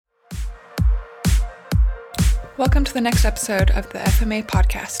Welcome to the next episode of the FMA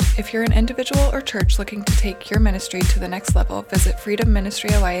podcast. If you're an individual or church looking to take your ministry to the next level, visit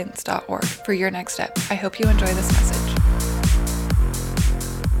freedomministryalliance.org for your next step. I hope you enjoy this message.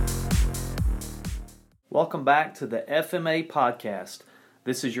 Welcome back to the FMA podcast.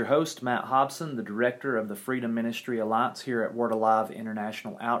 This is your host, Matt Hobson, the director of the Freedom Ministry Alliance here at Word Alive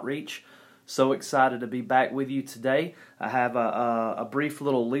International Outreach. So excited to be back with you today. I have a brief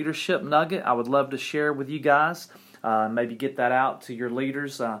little leadership nugget I would love to share with you guys. Maybe get that out to your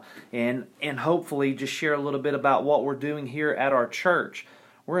leaders and hopefully just share a little bit about what we're doing here at our church.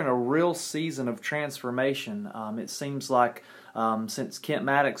 We're in a real season of transformation. It seems like since Kent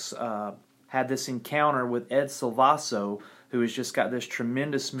Maddox had this encounter with Ed Silvaso, who has just got this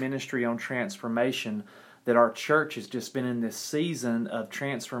tremendous ministry on transformation, that our church has just been in this season of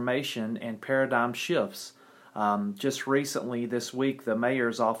transformation and paradigm shifts. Just recently, this week, the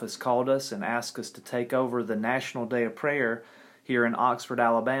mayor's office called us and asked us to take over the National Day of Prayer here in Oxford,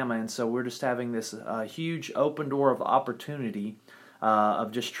 Alabama, and so we're just having this huge open door of opportunity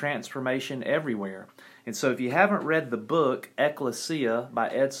of just transformation everywhere. And so if you haven't read the book, Ecclesia by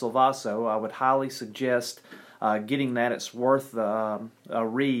Ed Silvaso, I would highly suggest getting that. It's worth a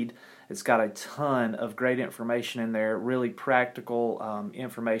read. It's got a ton of great information in there, really practical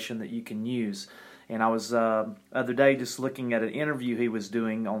information that you can use. And I was the other day just looking at an interview he was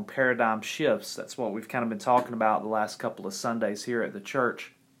doing on paradigm shifts. That's what we've kind of been talking about the last couple of Sundays here at the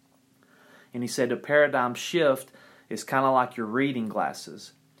church. And he said a paradigm shift is kind of like your reading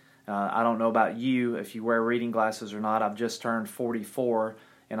glasses. I don't know about you, if you wear reading glasses or not. I've just turned 44,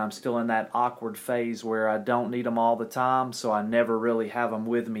 and I'm still in that awkward phase where I don't need them all the time, so I never really have them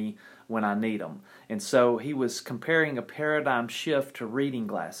with me when I need them. And so he was comparing a paradigm shift to reading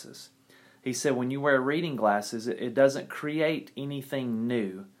glasses. He said when you wear reading glasses, it doesn't create anything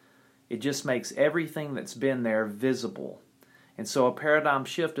new. It just makes everything that's been there visible. And so a paradigm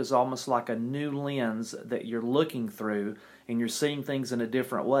shift is almost like a new lens that you're looking through, and you're seeing things in a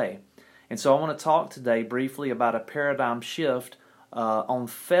different way. And so I want to talk today briefly about a paradigm shift on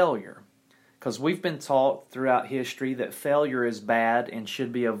failure. Because we've been taught throughout history that failure is bad and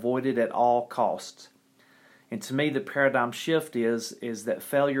should be avoided at all costs. And to me, the paradigm shift is that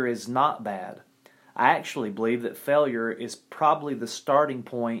failure is not bad. I actually believe that failure is probably the starting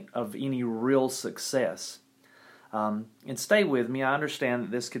point of any real success. And stay with me. I understand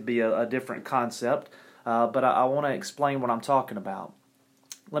that this could be a different concept, but I want to explain what I'm talking about.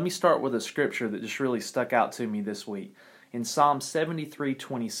 Let me start with a scripture that just really stuck out to me this week. In Psalm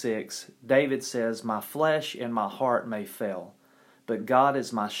 73:26, David says, "My flesh and my heart may fail, but God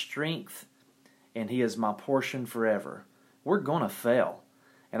is my strength and He is my portion forever." We're going to fail.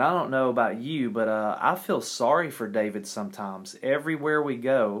 And I don't know about you, but I feel sorry for David sometimes. Everywhere we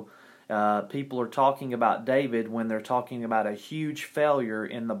go, people are talking about David when they're talking about a huge failure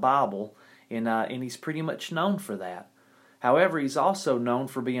in the Bible, and he's pretty much known for that. However, he's also known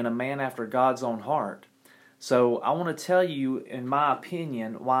for being a man after God's own heart. So I want to tell you, in my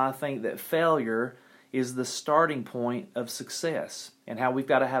opinion, why I think that failure is the starting point of success, and how we've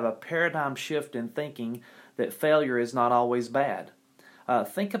got to have a paradigm shift in thinking that failure is not always bad.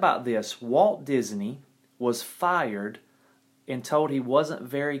 Think about this. Walt Disney was fired and told he wasn't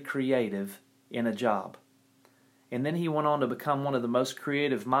very creative in a job. And then he went on to become one of the most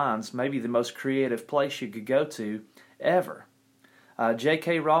creative minds, maybe the most creative place you could go to ever.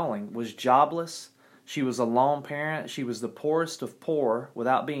 J.K. Rowling was jobless. She was a lone parent. She was the poorest of poor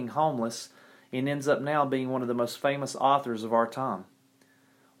without being homeless, and ends up now being one of the most famous authors of our time.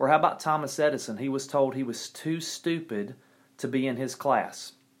 Or how about Thomas Edison? He was told he was too stupid to be in his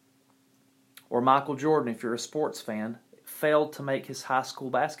class. Or Michael Jordan, if you're a sports fan, failed to make his high school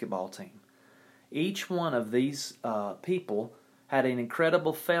basketball team. Each one of these people had an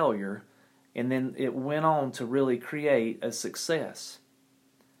incredible failure, and then it went on to really create a success.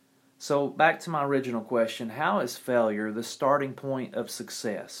 So back to my original question, how is failure the starting point of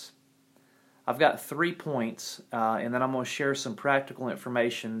success? I've got 3 points, and then I'm going to share some practical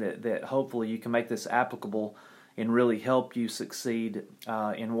information that hopefully you can make this applicable and really help you succeed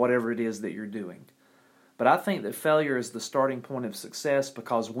in whatever it is that you're doing. But I think that failure is the starting point of success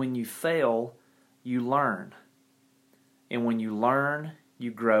because when you fail, you learn. And when you learn,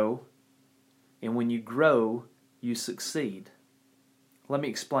 you grow. And when you grow, you succeed. Let me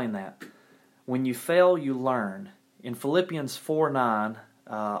explain that. When you fail, you learn. In Philippians 4:9,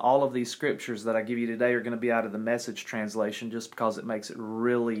 all of these scriptures that I give you today are going to be out of the Message translation just because it makes it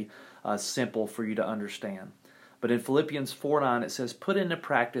really simple for you to understand. But in Philippians 4:9 it says, "Put into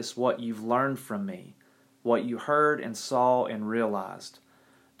practice what you've learned from me, what you heard and saw and realized."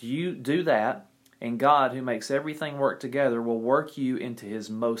 Do you do that, And God, who makes everything work together, will work you into His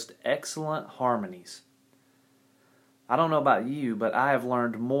most excellent harmonies. I don't know about you, but I have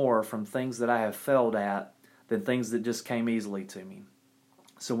learned more from things that I have failed at than things that just came easily to me.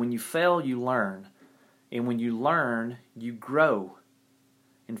 So when you fail, you learn. And when you learn, you grow.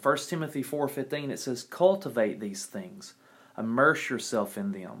 In 1 Timothy 4:15, it says, cultivate these things. Immerse yourself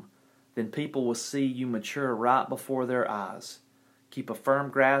in them. Then people will see you mature right before their eyes. Keep a firm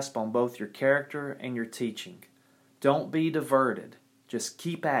grasp on both your character and your teaching. Don't be diverted. Just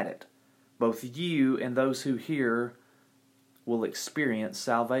keep at it. Both you and those who hear will experience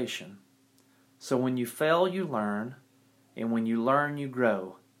salvation. So when you fail, you learn. And when you learn, you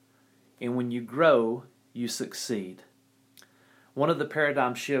grow. And when you grow, you succeed. One of the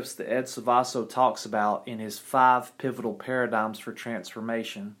paradigm shifts that Ed Savasso talks about in his 5 pivotal paradigms for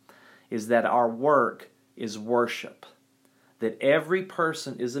transformation is that our work is worship. That every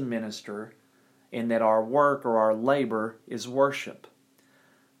person is a minister, and that our work or our labor is worship.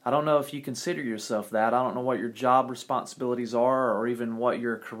 I don't know if you consider yourself that. I don't know what your job responsibilities are or even what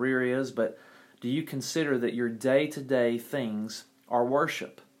your career is, but do you consider that your day-to-day things are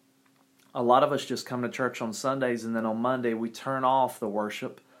worship? A lot of us just come to church on Sundays, and then on Monday we turn off the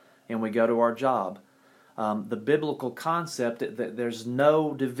worship and we go to our job. The biblical concept that there's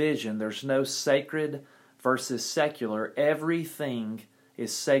no division, there's no sacred versus secular. Everything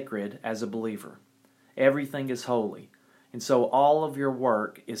is sacred as a believer. Everything is holy. And so all of your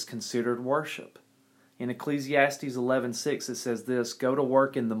work is considered worship. In Ecclesiastes 11:6 it says this, go to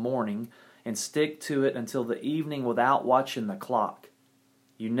work in the morning and stick to it until the evening without watching the clock.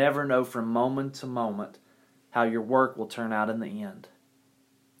 You never know from moment to moment how your work will turn out in the end.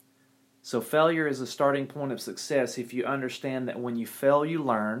 So failure is a starting point of success if you understand that when you fail, you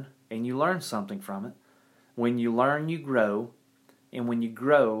learn, and you learn something from it. When you learn, you grow, and when you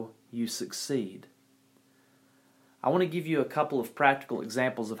grow, you succeed. I want to give you a couple of practical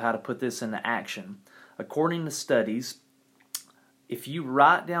examples of how to put this into action. According to studies, if you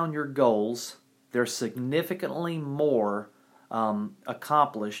write down your goals, they're significantly more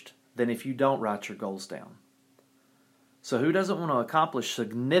accomplished than if you don't write your goals down. So who doesn't want to accomplish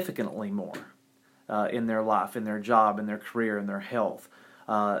significantly more in their life, in their job, in their career, in their health?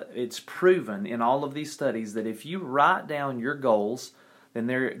 It's proven in all of these studies that if you write down your goals, then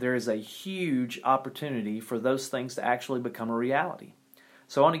there is a huge opportunity for those things to actually become a reality.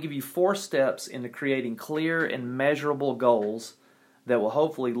 So I want to give you 4 steps into creating clear and measurable goals that will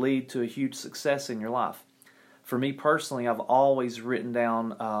hopefully lead to a huge success in your life. For me personally, I've always written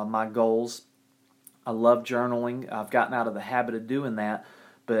down my goals. I love journaling. I've gotten out of the habit of doing that,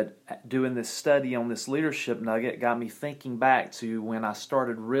 but doing this study on this leadership nugget got me thinking back to when I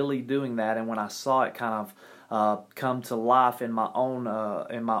started really doing that and when I saw it kind of come to life in my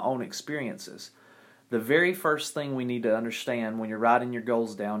own experiences. The very first thing we need to understand when you're writing your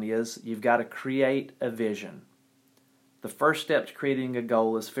goals down is you've got to create a vision. The first step to creating a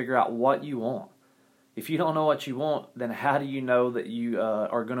goal is figure out what you want. If you don't know what you want, then how do you know that you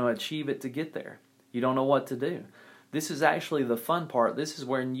are going to achieve it to get there? You don't know what to do. This is actually the fun part. This is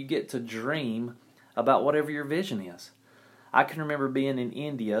when you get to dream about whatever your vision is. I can remember being in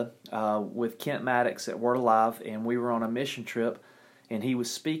India with Kent Maddox at Word Alive, and we were on a mission trip, and he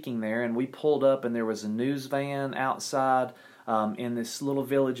was speaking there, and we pulled up, and there was a news van outside in this little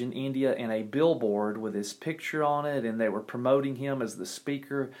village in India, and a billboard with his picture on it, and they were promoting him as the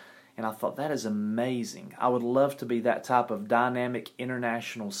speaker. And I thought, that is amazing. I would love to be that type of dynamic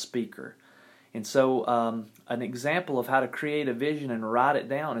international speaker. And so an example of how to create a vision and write it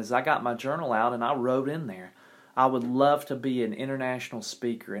down is I got my journal out and I wrote in there, I would love to be an international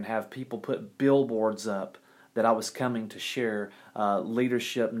speaker and have people put billboards up that I was coming to share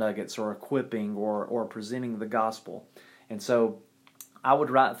leadership nuggets or equipping or presenting the gospel. And so I would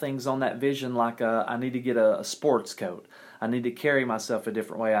write things on that vision like I need to get a sports coat. I need to carry myself a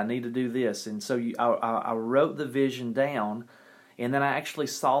different way. I need to do this. And so I wrote the vision down, and then I actually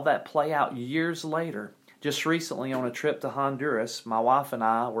saw that play out years later. Just recently on a trip to Honduras, my wife and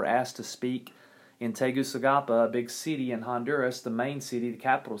I were asked to speak in Tegucigalpa, a big city in Honduras, the main city, the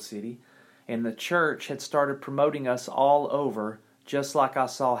capital city. And the church had started promoting us all over, just like I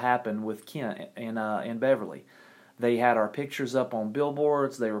saw happen with Kent and Beverly. They had our pictures up on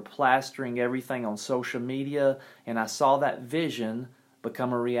billboards. They were plastering everything on social media. And I saw that vision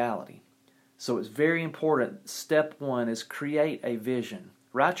become a reality. So it's very important. Step 1 is create a vision.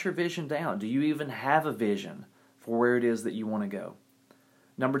 Write your vision down. Do you even have a vision for where it is that you want to go?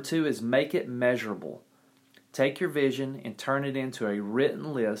 Number 2 is make it measurable. Take your vision and turn it into a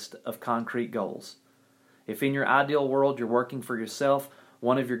written list of concrete goals. If in your ideal world you're working for yourself,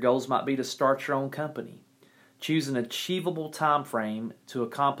 One of your goals might be to start your own company. Choose an achievable time frame to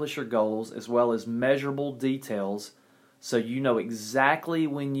accomplish your goals as well as measurable details so you know exactly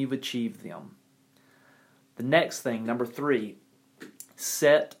when you've achieved them. The next thing, number 3,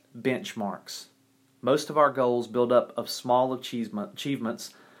 set benchmarks. Most of our goals build up of small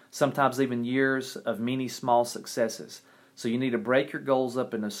achievements, sometimes even years of many small successes. So you need to break your goals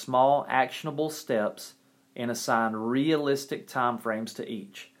up into small, actionable steps and assign realistic time frames to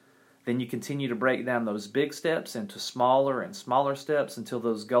each. Then you continue to break down those big steps into smaller and smaller steps until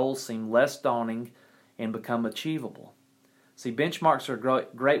those goals seem less daunting and become achievable. See, benchmarks are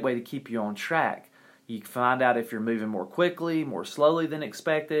a great way to keep you on track. You can find out if you're moving more quickly, more slowly than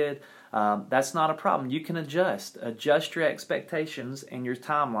expected. That's not a problem. You can adjust your expectations and your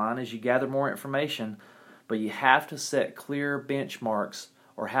timeline as you gather more information, but you have to set clear benchmarks,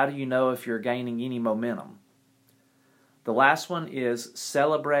 or how do you know if you're gaining any momentum? The last one is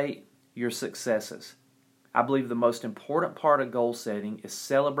celebrate your successes. I believe the most important part of goal setting is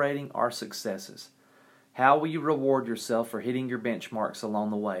celebrating our successes. How will you reward yourself for hitting your benchmarks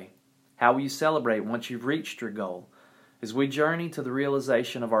along the way? How will you celebrate once you've reached your goal? As we journey to the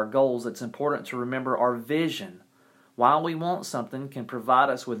realization of our goals, it's important to remember our vision. Why we want something can provide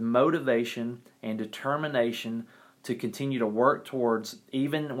us with motivation and determination to continue to work towards,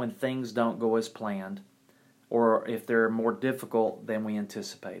 even when things don't go as planned, or if they're more difficult than we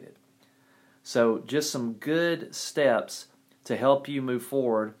anticipated. So just some good steps to help you move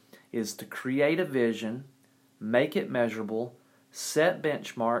forward is to create a vision, make it measurable, set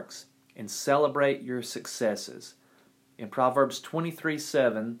benchmarks, and celebrate your successes. In Proverbs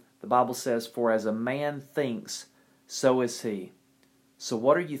 23:7, the Bible says, "For as a man thinks, so is he." So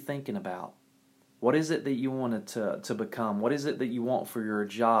what are you thinking about? What is it that you want to become? What is it that you want for your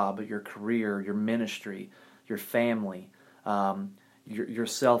job, your career, your ministry, your family,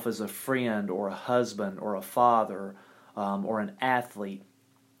 yourself as a friend or a husband or a father or an athlete?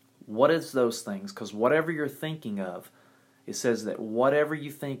 What is those things? Because whatever you're thinking of, it says that whatever you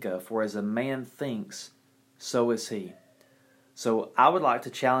think of, for as a man thinks, so is he. So I would like to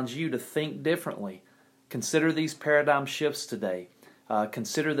challenge you to think differently. Consider these paradigm shifts today.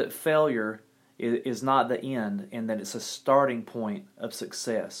 Consider that failure is not the end and that it's a starting point of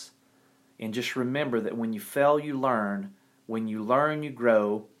success. And just remember that when you fail, you learn. When you learn, you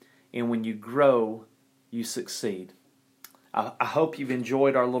grow. And when you grow, you succeed. I hope you've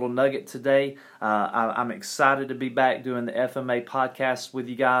enjoyed our little nugget today. I'm excited to be back doing the FMA podcast with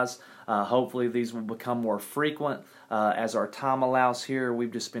you guys. Hopefully these will become more frequent as our time allows here.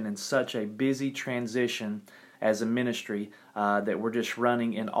 We've just been in such a busy transition as a ministry that we're just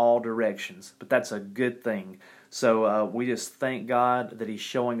running in all directions. But that's a good thing. So we just thank God that He's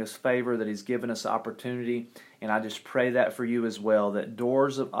showing us favor, that He's given us opportunity. And I just pray that for you as well, that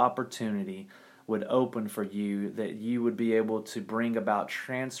doors of opportunity would open for you, that you would be able to bring about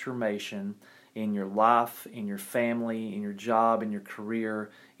transformation in your life, in your family, in your job, in your career,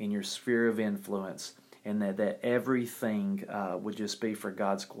 in your sphere of influence, and that everything would just be for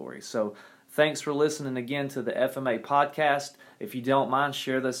God's glory. So thanks for listening again to the FMA podcast. If you don't mind,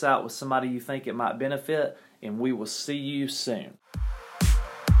 share this out with somebody you think it might benefit, and we will see you soon.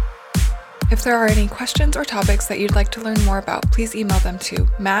 If there are any questions or topics that you'd like to learn more about, please email them to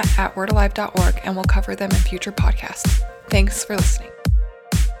matt@wordalive.org and we'll cover them in future podcasts. Thanks for listening.